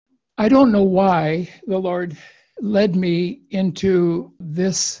I don't know why the Lord led me into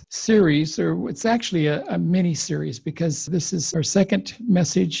this series, or it's actually a mini series, because this is our second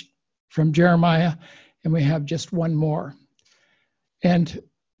message from Jeremiah, and we have just one more. And,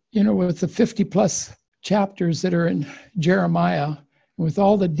 with the 50 plus chapters that are in Jeremiah, with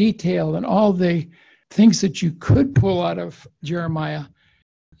all the detail and all the things that you could pull out of Jeremiah,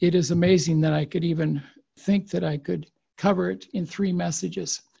 it is amazing that I could even think that I could cover it in 3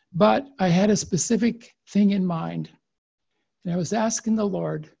 messages. But I had a specific thing in mind, and I was asking the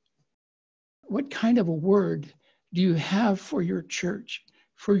Lord, what kind of a word do you have for your church,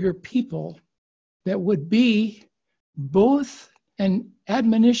 for your people, that would be both an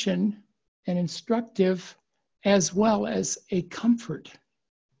admonition and instructive as well as a comfort?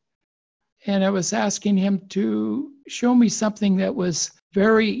 And I was asking him to show me something that was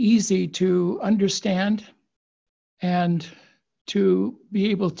very easy to understand and to be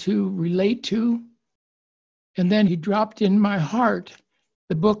able to relate to. And then he dropped in my heart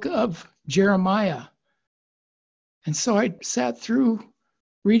the book of Jeremiah. And so I sat through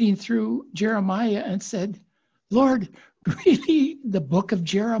reading through Jeremiah and said, Lord, really, the book of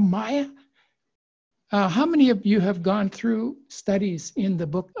Jeremiah? How many of you have gone through studies in the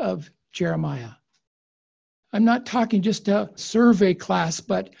book of Jeremiah? I'm not talking just a survey class,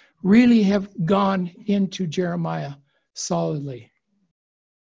 but really have gone into Jeremiah solidly.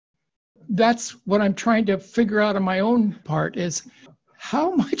 That's what I'm trying to figure out on my own part, is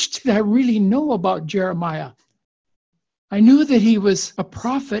how much did I really know about Jeremiah? I knew that he was a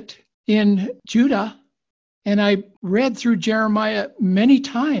prophet in Judah, and I read through Jeremiah many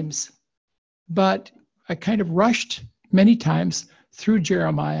times, but I kind of rushed many times through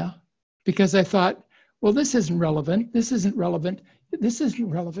Jeremiah because I thought, well, this isn't relevant. This isn't relevant. This isn't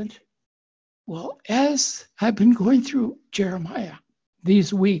relevant. Well, as I've been going through Jeremiah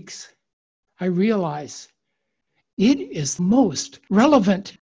these weeks, I realize it is most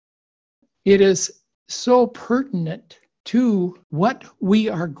relevant. It is so pertinent to what we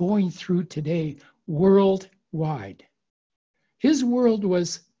are going through today worldwide. His world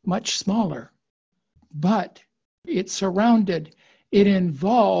was much smaller, but it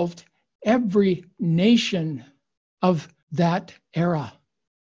involved every nation of that era.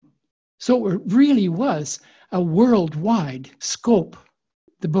 So it really was a worldwide scope,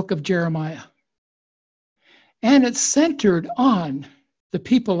 the book of Jeremiah. And it's centered on the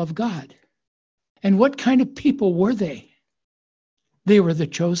people of God. And what kind of people were they? They were the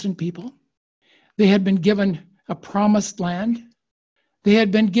chosen people. They had been given a promised land. They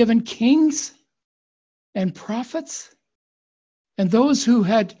had been given kings and prophets, and those who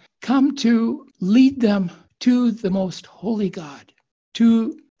had come to lead them to the most holy God,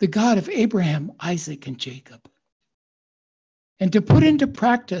 to the God of Abraham, Isaac, and Jacob, and to put into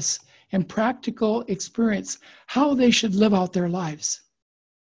practice and practical experience how they should live out their lives.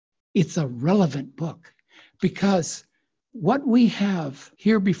 It's a relevant book because what we have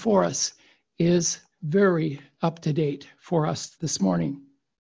here before us is very up to date for us this morning.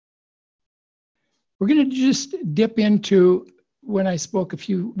 We're going to just dip into when I spoke a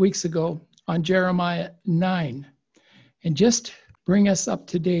few weeks ago on Jeremiah 9 and just bring us up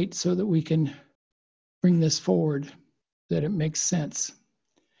to date so that we can bring this forward, that it makes sense.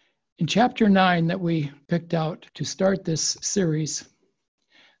 In chapter 9 that we picked out to start this series,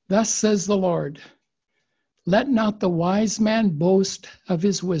 thus says the Lord, let not the wise man boast of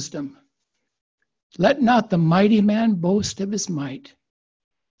his wisdom. Let not the mighty man boast of his might.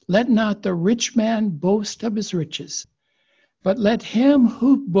 Let not the rich man boast of his riches, but let him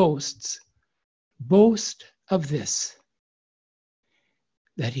who boasts boast of this,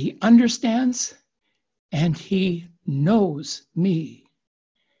 that he understands and he knows me,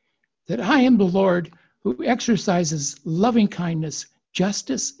 that I am the Lord who exercises loving kindness,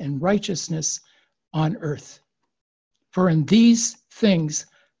 justice, and righteousness on earth. For in these things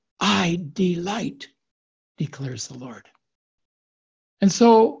I delight, declares the Lord. And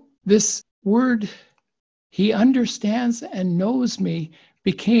so this word, he understands and knows me,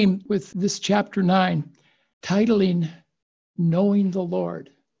 became, with this chapter 9, titling Knowing the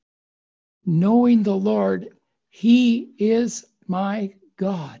Lord. Knowing the Lord, he is my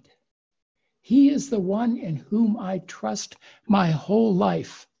God. He is the one in whom I trust my whole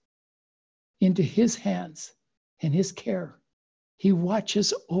life into his hands and his care. He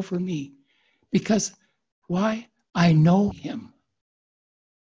watches over me because, why? I know him.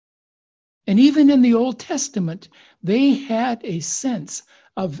 And even in the Old Testament, they had a sense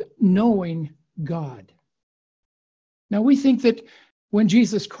of knowing God. Now we think that when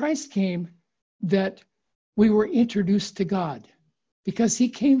Jesus Christ came, that we were introduced to God. because he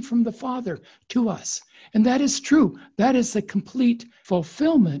came from the Father to us. And that is true. That is the complete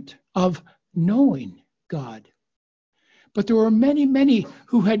fulfillment of knowing God. But there were many, many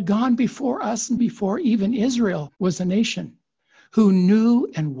who had gone before us and before even Israel was a nation, who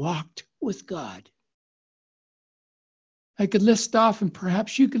knew and walked with God. I could list off, and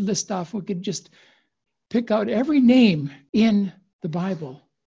perhaps you could list off, we could just pick out every name in the Bible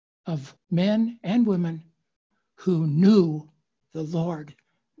of men and women who knew the Lord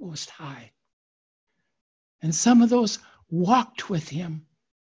Most High. And some of those walked with him.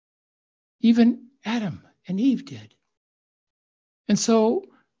 Even Adam and Eve did. And so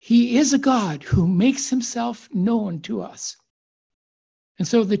he is a God who makes himself known to us. And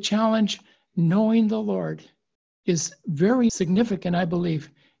so the challenge, knowing the Lord, is very significant, I believe,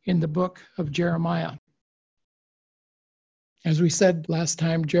 in the book of Jeremiah. As we said last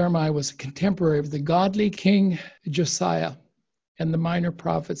time, Jeremiah was a contemporary of the godly king Josiah and the minor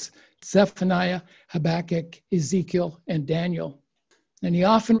prophets Zephaniah, Habakkuk, Ezekiel, and Daniel. And he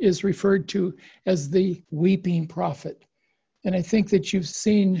often is referred to as the weeping prophet. And I think that you've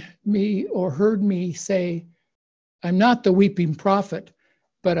seen me or heard me say, I'm not the weeping prophet,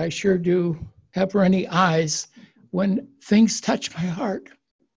 but I sure do have runny eyes when things touch my heart.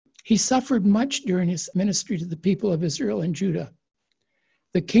 He suffered much during his ministry to the people of Israel and Judah.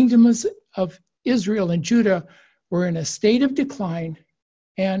 The kingdoms of Israel and Judah were in a state of decline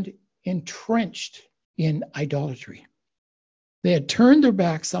and entrenched in idolatry. They had turned their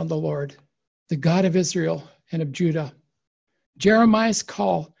backs on the Lord, the God of Israel and of Judah. Jeremiah's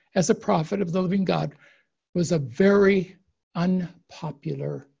call as a prophet of the living God was a very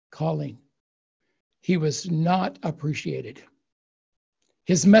unpopular calling. He was not appreciated.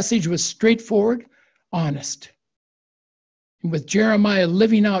 His message was straightforward, honest. And with Jeremiah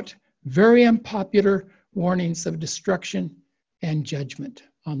living out very unpopular warnings of destruction and judgment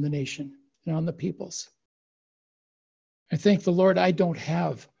on the nation and on the peoples. I thank the Lord I don't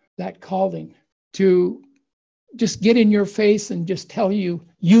have that calling to just get in your face and just tell you,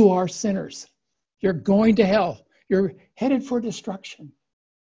 you are sinners. You're going to hell. You're headed for destruction.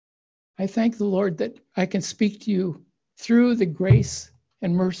 I thank the Lord that I can speak to you through the grace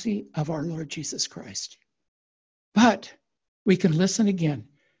and mercy of our Lord Jesus Christ. But we can listen again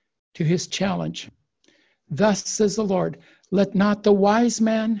to his challenge. Thus says the Lord, let not the wise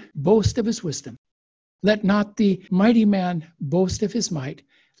man boast of his wisdom. Let not the mighty man boast of his might.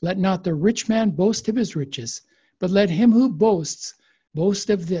 Let not the rich man boast of his riches. But let him who boasts boast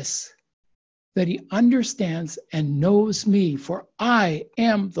of this, that he understands and knows me. For I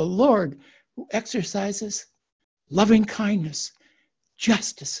am the Lord who exercises loving kindness,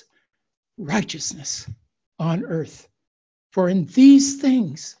 justice, righteousness on earth. For in these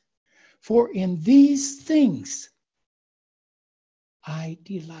things I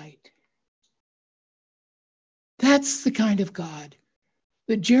delight. That's the kind of God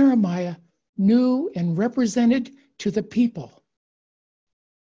that Jeremiah knew and represented to the people.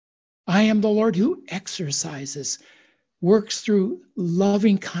 I am the Lord who exercises, works through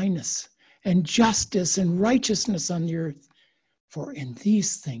loving kindness and justice and righteousness on the earth. For in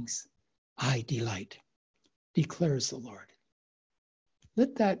these things I delight, declares the Lord.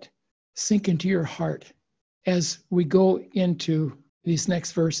 Let that sink into your heart as we go into these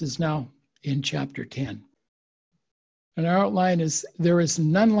next verses now in chapter 10. And our outline is, there is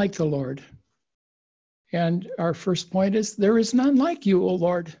none like the Lord. And our first point is, there is none like you, O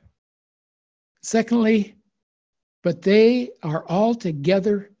Lord. Secondly, but they are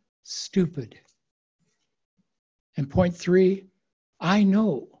altogether stupid. And point 3, I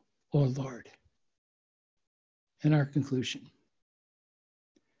know, O Lord. And our conclusion.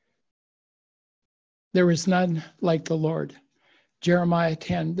 There is none like the Lord. Jeremiah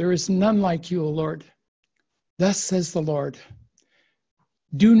 10, there is none like you, O Lord. Thus says the Lord,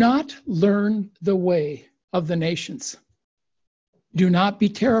 do not learn the way of the nations. Do not be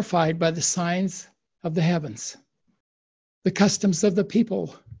terrified by the signs of the heavens. The customs of the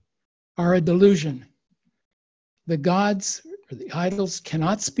people are a delusion. The gods or the idols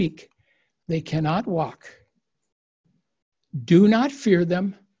cannot speak. They cannot walk. Do not fear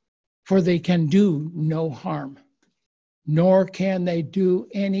them, for they can do no harm, nor can they do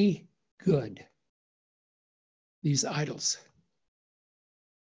any good. These idols.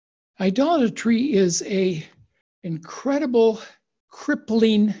 Idolatry is an incredible,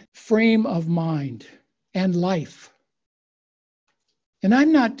 crippling frame of mind and life. And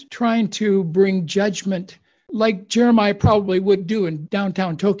I'm not trying to bring judgment like Jeremiah probably would do in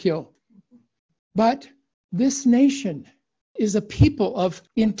downtown Tokyo. But this nation is a people of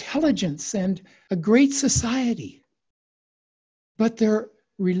intelligence and a great society. but their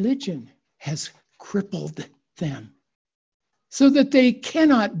religion has crippled them so that they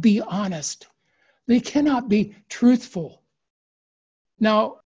cannot be honest. They cannot be truthful.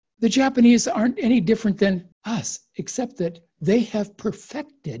 Now, the Japanese aren't any different than us, except that they have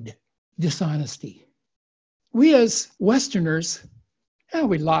perfected dishonesty. We as Westerners,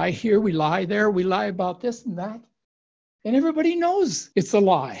 we lie here, we lie there, we lie about this and that, and everybody knows it's a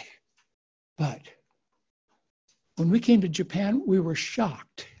lie. But when we came to Japan, we were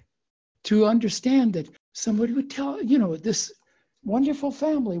shocked to understand that somebody would tell, this wonderful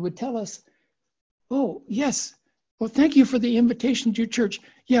family would tell us, oh, yes, well, thank you for the invitation to your church.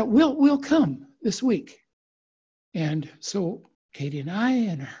 Yeah, we'll come this week. And so Katie and I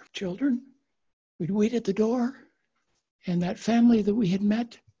and our children, we'd wait at the door, and that family that we had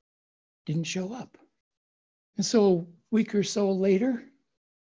met didn't show up. And so a week or so later,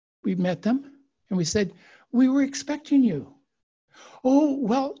 we met them, and we said, we were expecting you. Oh,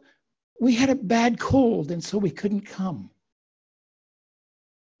 well, we had a bad cold, and so we couldn't come.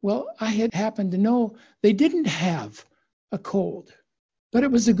 Well, I had happened to know they didn't have a cold, but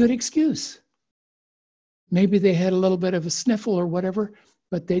it was a good excuse. Maybe they had a little bit of a sniffle or whatever,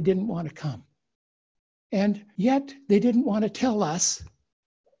 but they didn't want to come. And yet they didn't want to tell us,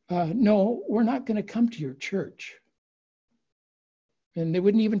 no, we're not going to come to your church. And they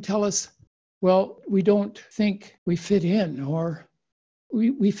wouldn't even tell us, well, we don't think we fit in, or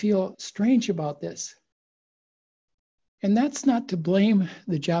we feel strange about this. And that's not to blame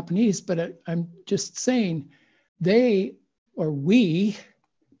the Japanese, but I'm just saying they, or we,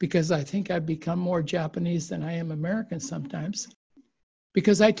 because I think I've become more Japanese than I am American sometimes,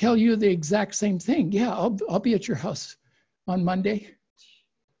 because I tell you the exact same thing. Yeah, I'll be at your house on Monday.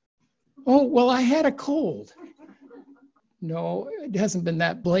 Oh, well, I had a cold. No, it hasn't been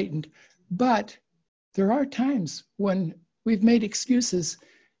that blatant, but there are times when we've made excuses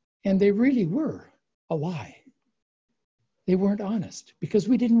and they really were a lie. They weren't honest because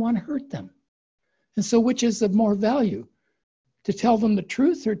we didn't want to hurt them. And so which is of more value, to tell them the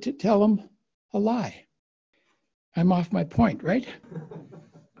truth or to tell them a lie? I'm off my point, right?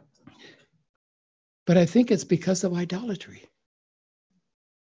 But I think it's because of idolatry.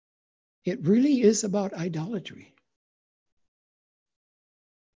 It really is about idolatry.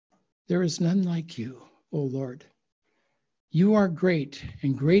 There is none like you, O Lord. You are great,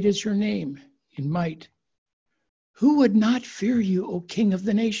 and great is your name in might. Who would not fear you, O King of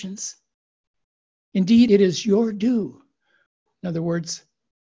the nations? Indeed, it is your due. In other words,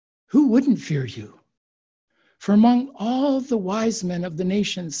 who wouldn't fear you? For among all the wise men of the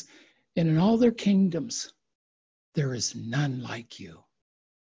nations and in all their kingdoms, there is none like you.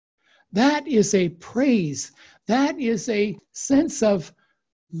 That is a praise. That is a sense of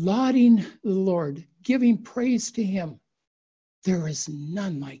lauding the Lord, giving praise to him. There is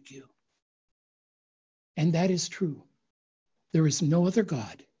none like you. And that is true. There is no other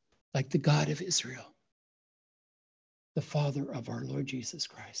God like the God of Israel, the Father of our Lord Jesus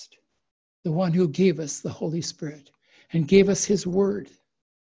Christ, the one who gave us the Holy Spirit and gave us his word.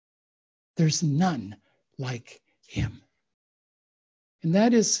 There's none like him. And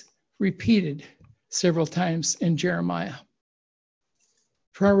that is repeated several times in Jeremiah.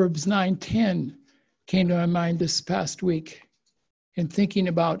 Proverbs 9:10 came to my mind this past week in thinking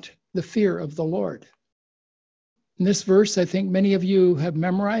about the fear of the Lord. In this verse, I think many of you have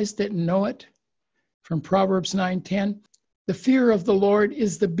memorized it and know it from Proverbs 9:10. The fear of the Lord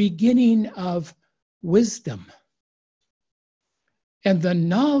is the beginning of wisdom, and the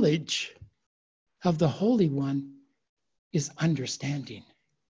knowledge of the Holy One is understanding.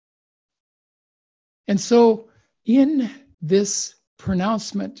 And so in this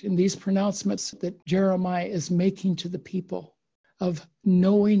pronouncement, in these pronouncements that Jeremiah is making to the people of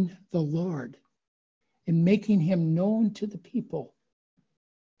knowing the Lord and making him known to the people,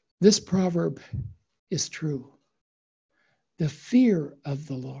 this proverb is true. The fear of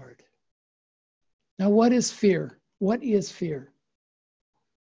the Lord. Now, what is fear? What is fear?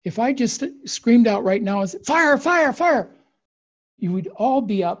 If I just screamed out right now and said, fire, fire, fire, you would all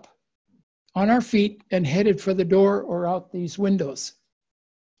be up on our feet and headed for the door or out these windows,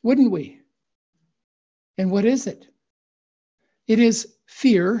 wouldn't we? And what is it? It is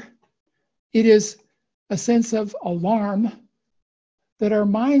fear. It is a sense of alarm that our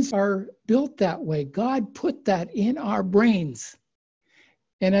minds are built that way. God put that in our brains.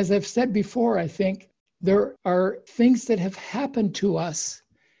 And as I've said before, I think there are things that have happened to us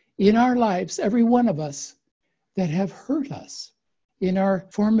in our lives, every one of us, that have hurt us in our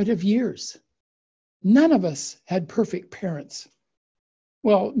formative years. None of us had perfect parents.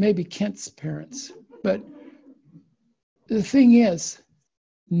 Well, maybe Kent's parents, but the thing is,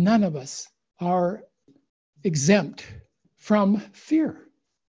 none of us are exempt from fear.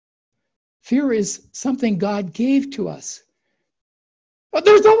 Fear is something God gave to us. But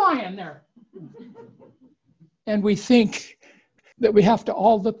there's a lion there. And we think that we have to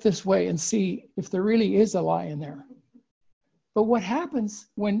all look this way and see if there really is a lion there. But what happens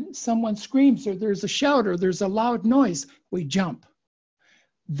when someone screams or there's a shout or there's a loud noise? We jump.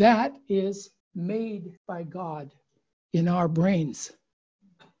 That is made by God in our brains.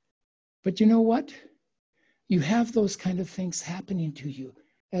 But you know what? You have those kind of things happening to you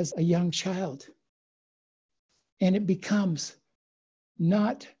as a young child. And it becomes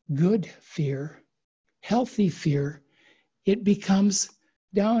not good fear, healthy fear. It becomes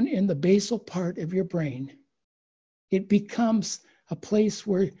down in the basal part of your brain. It becomes a place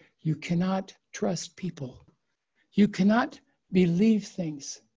where you cannot trust people. You cannot believe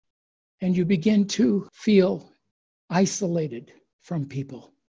things. And you begin to feel isolated from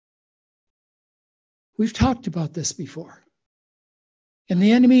people. We've talked about this before. And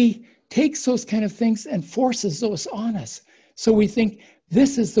the enemy takes those kind of things and forces those on us. So we think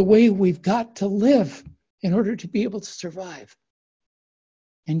this is the way we've got to live in order to be able to survive.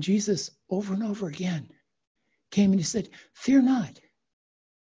 And Jesus, over and over again, came and he said, fear not.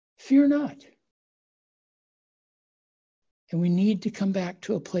 Fear not. And we need to come back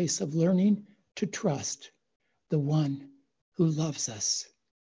to a place of learning to trust the one who loves us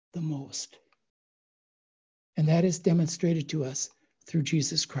the most. And that is demonstrated to us through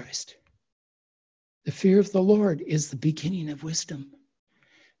Jesus Christ. The fear of the Lord is the beginning of wisdom.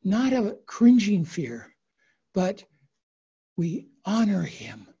 Not a cringing fear, but we honor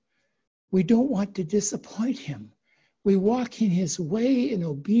him. We don't want to disappoint him. We walk in his way in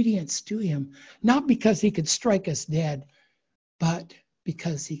obedience to him, not because he could strike us dead, but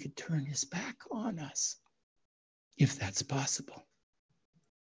because he could turn his back on us, if that's possible.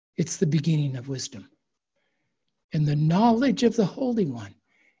 It's the beginning of wisdom. And the knowledge of the Holy One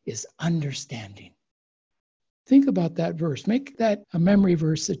is understanding. Think about that verse. Make that a memory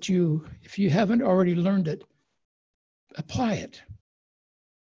verse that you, if you haven't already learned it, apply it.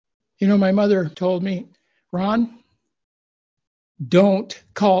 You know, my mother told me, Ron, don't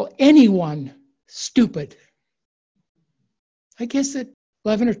call anyone stupid. I guess at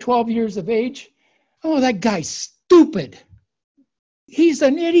 11 or 12 years of age, oh, that guy's stupid. He's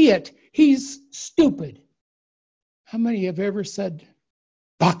an idiot. He's stupid. How many have ever said,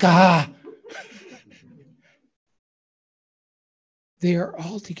 baka? They are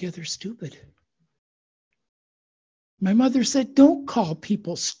altogether stupid. My mother said, don't call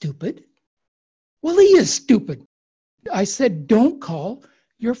people stupid. Well, he is stupid. I said, don't call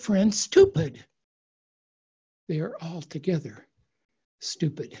your friend stupid. They are altogether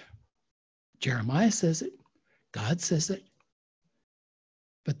stupid. Jeremiah says it. God says it.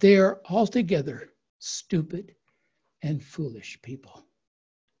 But they are altogether stupid and foolish people.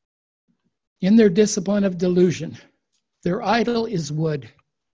 In their discipline of delusion, their idol is wood,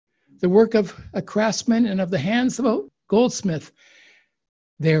 the work of a craftsman and of the hands of a goldsmith.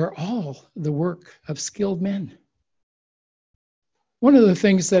 They are all the work of skilled men. One of the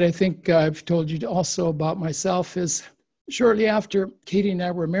things that I think I've told you also about myself is shortly after Katie and I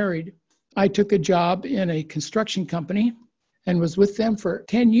were married, I took a job in a construction company and was with them for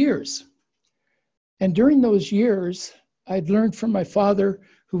 10 years. And during those years, I'd learned from my father,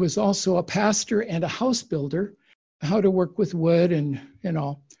 who was also a pastor and a house builder, how to work with wood and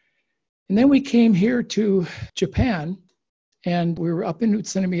all. And then we came here to Japan, and we were up in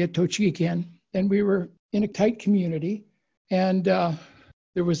Utsunomiya, Tochigi, and we were in a tight community, and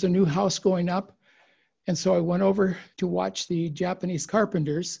there was a new house going up. And so I went over to watch the Japanese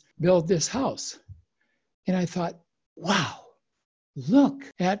carpenters build this house. And I thought, wow, look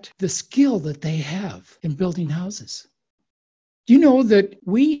at the skill that they have in building houses. Do you know that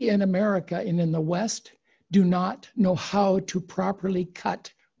we in America and in the West do not know how to properly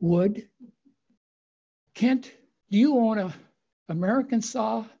cut wood? Kent, do you own an American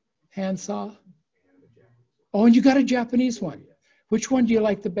saw, hand saw? Oh, and you got a Japanese one. Which one do you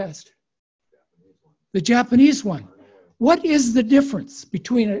like the best? The Japanese one. What is the difference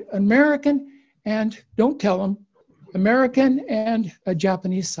between an American and, don't tell them, American and a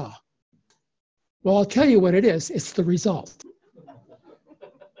Japanese saw? Well, I'll tell you what it is. It's the result.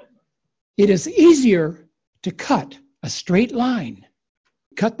 It is easier to cut a straight line,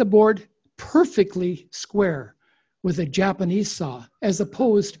 cut the board perfectly square with a Japanese saw as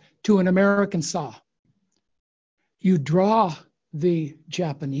opposed to an American saw. You draw the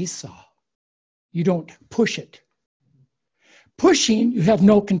Japanese saw. You don't push it. Pushing, you have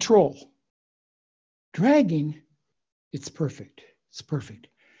no control. Dragging, It's perfect. It's perfect.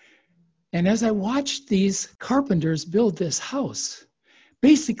 And as I watched these carpenters build this house,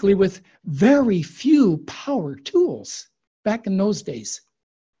 basically with very few power tools back in those days,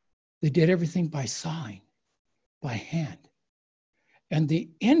 they did everything by sawing, by hand. And the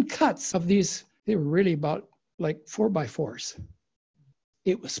end cuts of these, they were really about like 4x4s.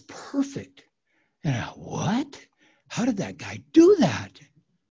 It was perfect. And I thought, what? How did that guy do that?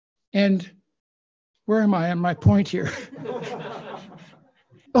 And where am I on my point here?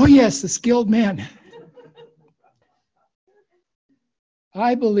 Oh, yes, the skilled man.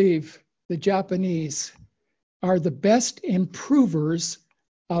 I believe the Japanese are the best improvers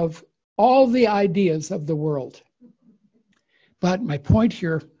of all the ideas of the world. But my point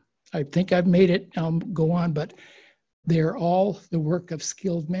here, I think I've made it, I'll go on, but they're all the work of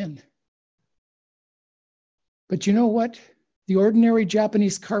skilled men. But you know what? The ordinary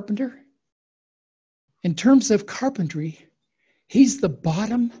Japanese carpenter, in terms of carpentry, he's the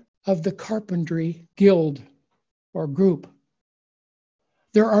bottom of the carpentry guild or group.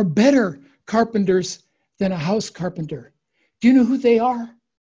 There are better carpenters than a house carpenter. Do you know who they are?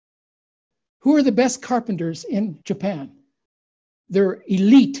 Who are the best carpenters in Japan? They're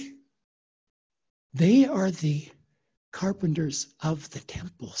elite. They are the carpenters of the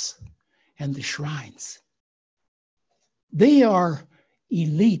temples and the shrines. They are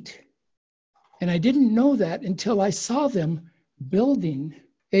elite. And I didn't know that until I saw them building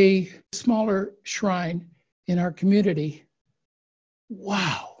a smaller shrine in our community.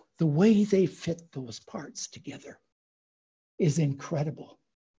 Wow, the way they fit those parts together is incredible.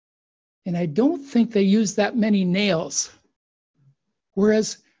 And I don't think they use that many nails.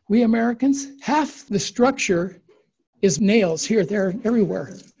 Whereas we Americans, half the structure is nails here, there,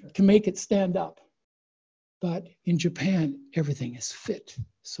 everywhere to make it stand up. But in Japan, everything is fit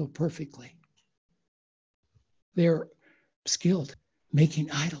so perfectly. They're skilled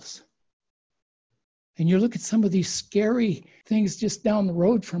making idols. And you look at some of these scary things just down the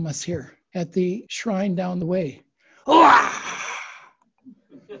road from us here at the shrine down the way.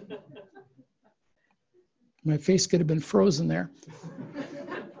 My face could have been frozen there.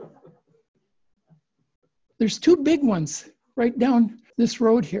 There's two big ones right down this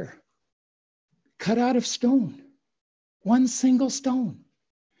road here, cut out of stone. One single stone,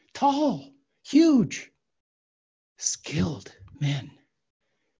 tall, huge, skilled men.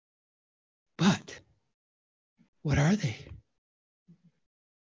 But what are they?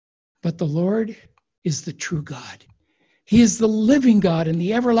 But the Lord is the true God. He is the living God and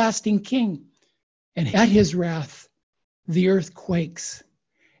the everlasting King. And at his wrath, the earth quakes,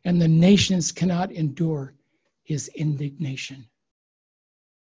 and the nations cannot endure his indignation.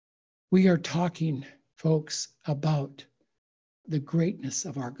 We are talking, folks, about the greatness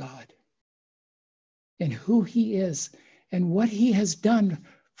of our God and who he is and what he has done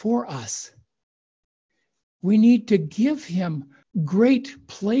for us. We need to give him great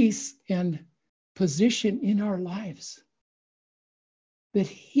place and position in our lives. That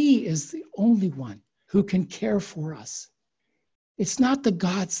he is the only one who can care for us. It's not the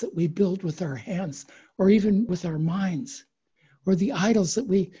gods that we build with our hands or even with our minds or the idols that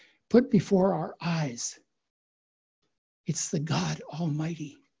we put before our eyes. It's the God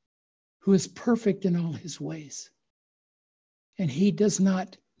Almighty who is perfect in all his ways. And he does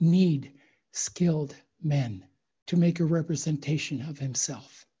not need skilled men to make a representation of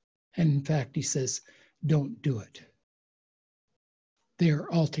himself. And in fact, he says, don't do it. They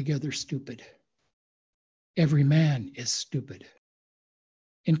are altogether stupid. Every man is stupid.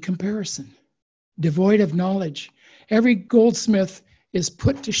 In comparison, devoid of knowledge, every goldsmith is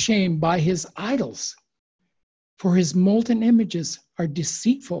put to shame by his idols, for his molten images are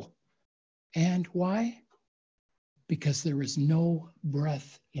deceitful. And why? Because there is no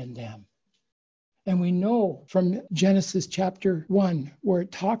breath in them. And we know from Genesis chapter 1, where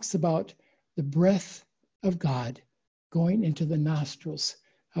it talks about the breath of God going into the nostrils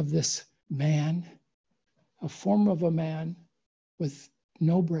of this man, a form of a man with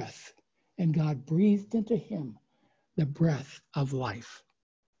no breath. And God breathed into him the breath of life.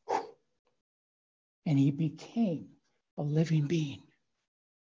 And he became a living being.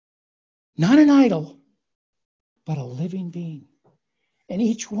 Not an idol, but a living being. And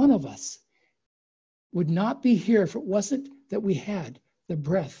each one of us would not be here if it wasn't that we had the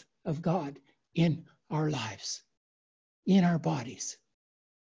breath of God in our lives, in our bodies.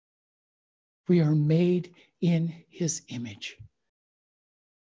 We are made in his image.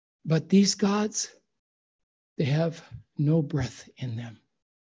 But these gods, they have no breath in them.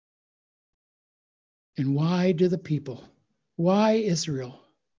 And why do the people, why Israel,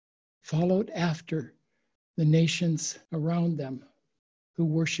 followed after the nations around them who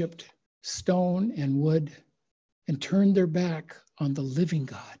worshiped stone and wood and turned their back on the living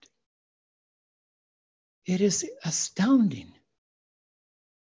God. It is astounding.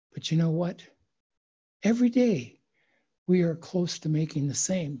 But you know what? Every day we are close to making the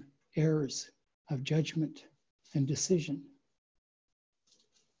same errors of judgment and decision.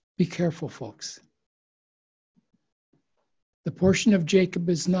 Be careful, folks. The portion of Jacob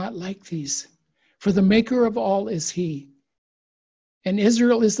is not like these, for the maker of all is he. And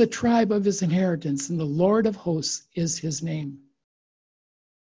Israel is the tribe of his inheritance, and the Lord of hosts is his name.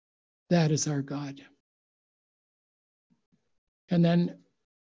 That is our God. And then,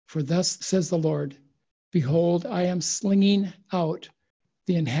 for thus says the Lord, behold, I am slinging out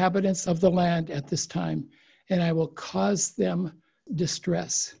the inhabitants of the land at this time, and I will cause them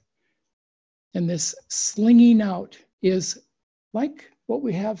distress. And this slinging out is like what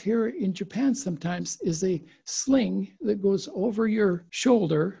we have here in Japan sometimes, is a sling that goes over your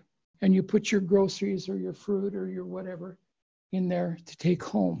shoulder, and you put your groceries or your fruit or your whatever in there to take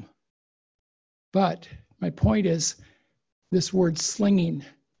home. But my point is this word slinging.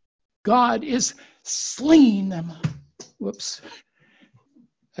 God is slinging them. Whoops.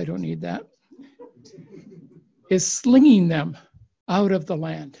 I don't need that. Is slinging them out of the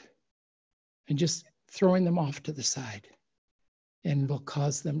land and just throwing them off to the side, and will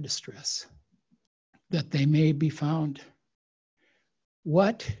cause them distress, that they may be found.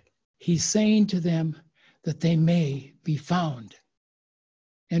 What he's saying to them, that they may be found.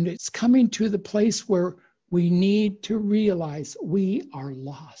 And it's coming to the place where we need to realize we are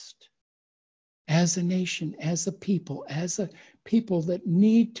lost as a nation, as a people that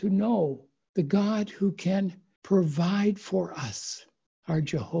need to know the God who can provide for us, our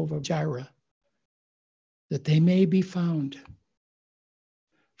Jehovah Jireh, that they may be found.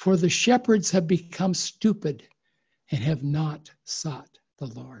 For the shepherds have become stupid and have not sought the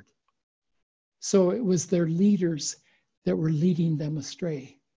Lord. So it was their leaders that were leading them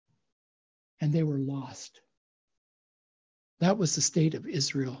astray, and they were lost. That was the state of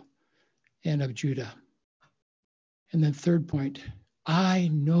Israel and of Judah. And then third point, I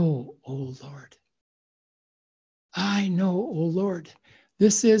know, O Lord. I know, O Lord.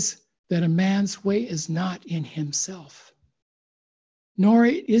 This is that a man's way is not in himself, nor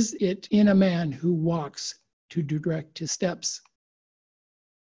is it in a man who walks to direct his steps.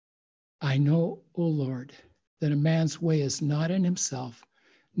 I know, O Lord, that a man's way is not in himself,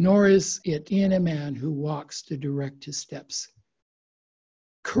 nor is it in a man who walks to direct his steps.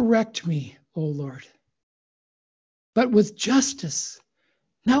 Correct me, O Lord, but with justice,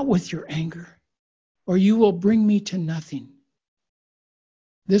 not with your anger, or you will bring me to nothing.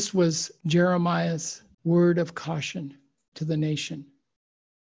 This was Jeremiah's word of caution to the nation,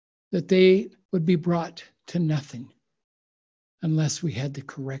 that they would be brought to nothing unless we had the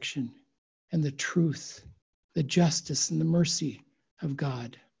correction and the truth, the justice and the mercy of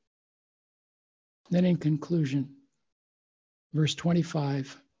God. Then in conclusion, verse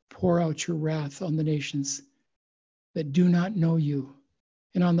 25, pour out your wrath on the nations that do not know you,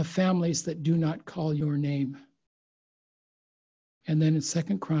 and on the families that do not call your name. And then in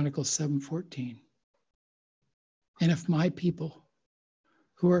 2 Chronicles 7:14, and if my people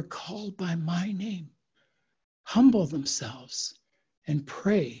who are called by my name humble themselves and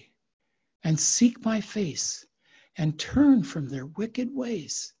pray and seek my face and turn from their wicked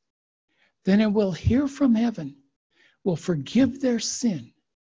ways, then I will hear from heaven, will forgive their sin,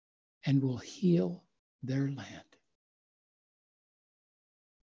 and will heal their land.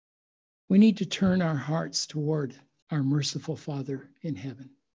 We need to turn our hearts toward our merciful Father in heaven.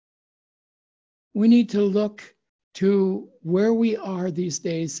 We need to look to where we are these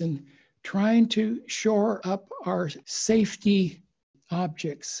days and trying to shore up our safety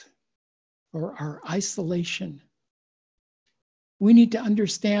objects or our isolation. We need to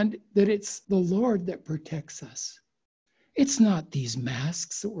understand that it's the Lord that protects us. It's not these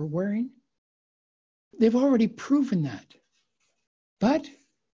masks that we're wearing. They've already proven that. But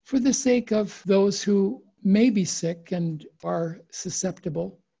for the sake of those who may be sick and are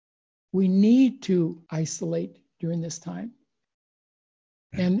susceptible, we need to isolate during this time.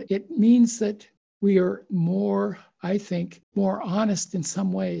 And it means that we are more, I think, more honest in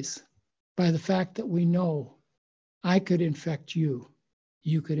some ways by the fact that we know I could infect you,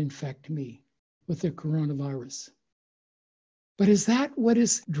 you could infect me with the coronavirus. But is that what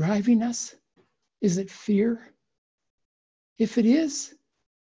is driving us? Is it fear? If it is,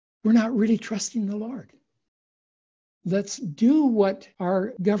 we're not really trusting the Lord. Let's do what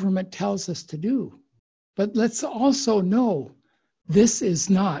our government tells us to do. But let's also know this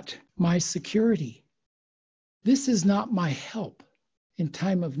is not my security. This is not my help in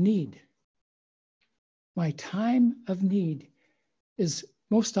time of need. My time of need is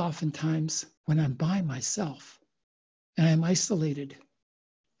most oftentimes when I'm by myself and I'm isolated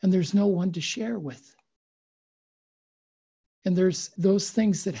and there's no one to share with. And there's those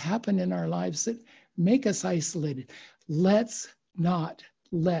things that happen in our lives that make us isolated. Let's not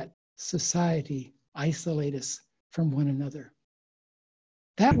let society isolate us from one another.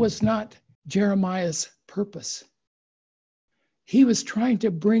 That was not Jeremiah's purpose. He was trying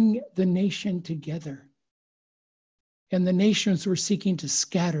to bring the nation together, and the nations were seeking to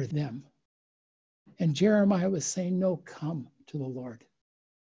scatter them. And Jeremiah was saying, no, come to the Lord.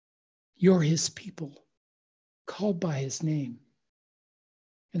 You're his people, called by his name.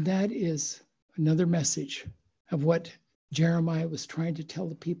 And that is another message of what Jeremiah was trying to tell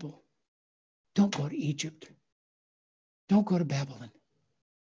the people. Don't go to Egypt. Don't go to Babylon.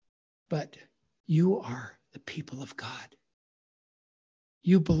 But you are the people of God.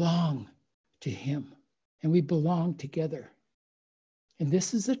 You belong to him, and we belong together. And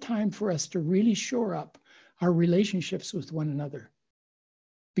this is a time for us to really shore up our relationships with one another,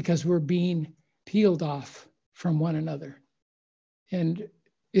 because we're being peeled off from one another. And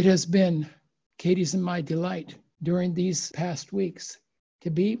it has been Katie's and my delight during these past weeks to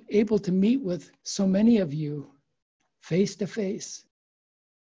be able to meet with so many of you face to face.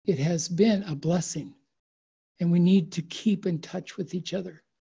 It has been a blessing, and we need to keep in touch with each other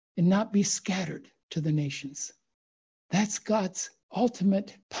and not be scattered to the nations. That's God's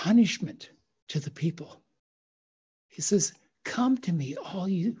ultimate punishment to the people. He says, come to me, all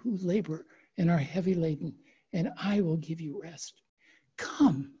you who labor and are heavy laden, and I will give you rest.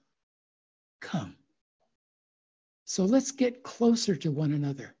 Come. So let's get closer to one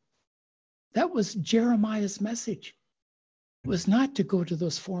another. That was Jeremiah's message. It was not to go to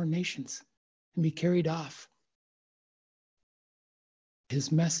those foreign nations and be carried off.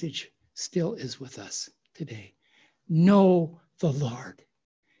 His message still is with us today. Know the Lord.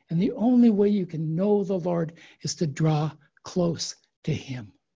 And the only way you can know the Lord is to draw close to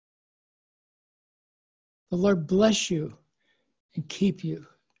him. The Lord bless you and keep you.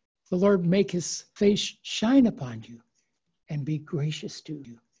 The Lord make his face shine upon you and be gracious to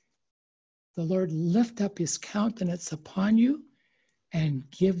you. The Lord lift up his countenance upon you and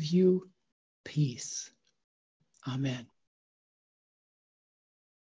give you peace. Amen.